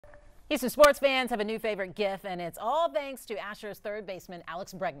Houston sports fans have a new favorite GIF, and it's all thanks to Astros third baseman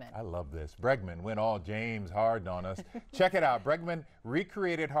Alex Bregman. I love this. Bregman went all James Harden on us. Check it out. Bregman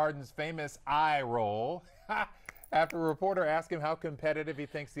recreated Harden's famous eye roll after a reporter asked him how competitive he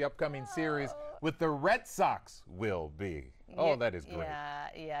thinks the upcoming series with the Red Sox will be. Oh, that is great.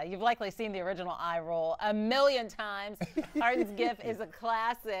 Yeah. You've likely seen the original eye roll a million times. Harden's GIF is a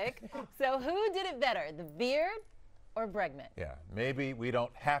classic. So who did it better, the beard or Bregman? Yeah, maybe we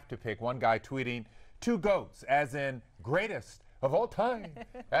don't have to pick. One guy tweeting, two GOATs, as in greatest of all time.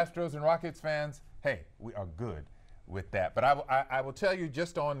 Astros and Rockets fans, hey, we are good with that. But I will tell you,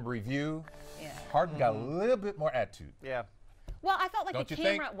 just on review, Harden got a little bit more attitude. Yeah. Well, I felt like Don't the you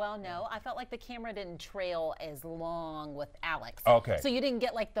camera, think? well, no, I felt like the camera didn't trail as long with Alex. Okay. So you didn't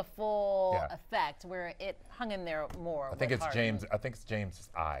get like the full effect where it hung in there more. I think it's Harden. James. I think it's James's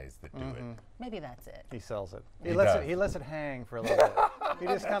eyes that do it. Maybe that's it. He sells it. He He lets it hang for a little bit. He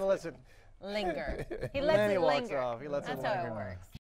just kind of lets it Linger. He and lets then it he walks linger. off. He lets That's it how linger. it works.